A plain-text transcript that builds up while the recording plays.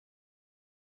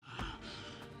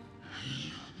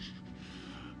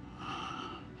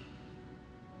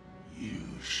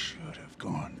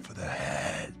gone for the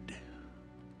head.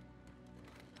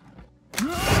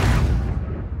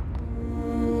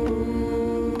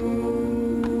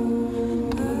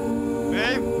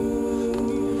 Babe?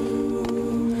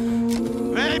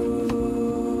 Babe?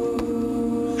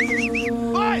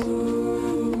 Boys!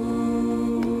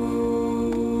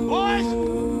 Boys!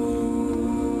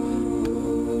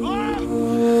 Laura!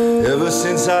 Ever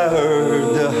since I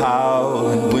heard the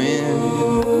howling wind,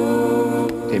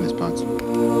 Hey, Miss Potts.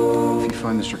 If you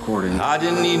find this recording, I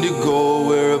didn't need to go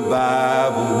where a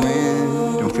Bible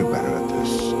went. don't feel bad about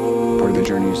this. Part of the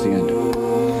journey is the end.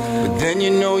 But then you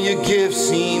know your gifts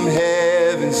seem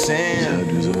heaven sent.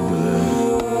 Head is over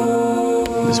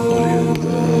there. This body over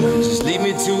there. Just lead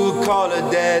me to a caller,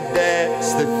 Dad,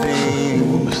 that's the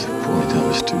thing. What was the point? I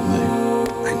was too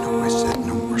late. I know I said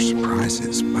no more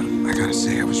surprises, but I gotta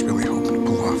say I was really hoping to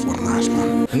pull off one last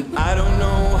one. And I don't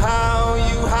know how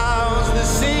you house the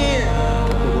sin.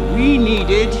 What we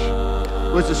needed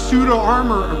was a pseudo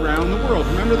armor around the world.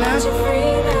 Remember that?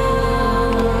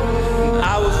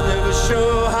 I was never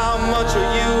sure how much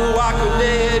of you I could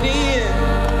let in.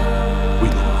 We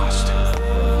lost.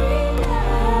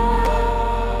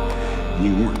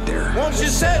 You weren't there. Once you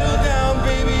settle down,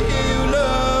 baby, here your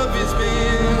love has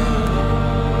been.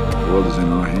 The world is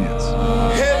in our hands.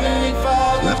 Heavenly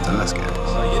Father, Left to us,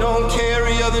 guys. you don't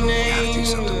carry other Gotta do names.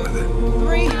 something with it.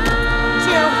 3, 2, 1.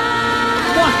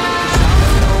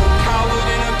 Coward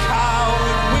in a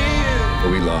coward win. But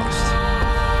we lost.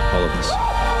 All of us.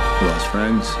 We lost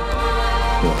friends.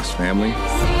 We lost family.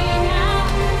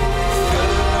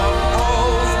 Filling up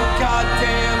holes with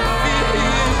goddamn fear.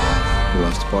 We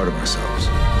lost a part of ourselves.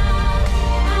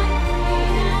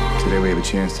 Today we have a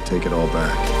chance to take it all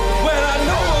back. When I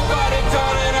know about it,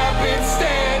 darling, I've been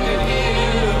standing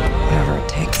here. Whatever it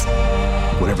takes.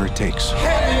 Whatever it takes.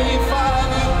 Heavenly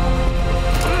Father,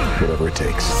 Whatever it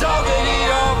takes. it's all that he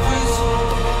offers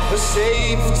for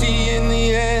safety in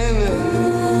the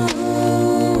end.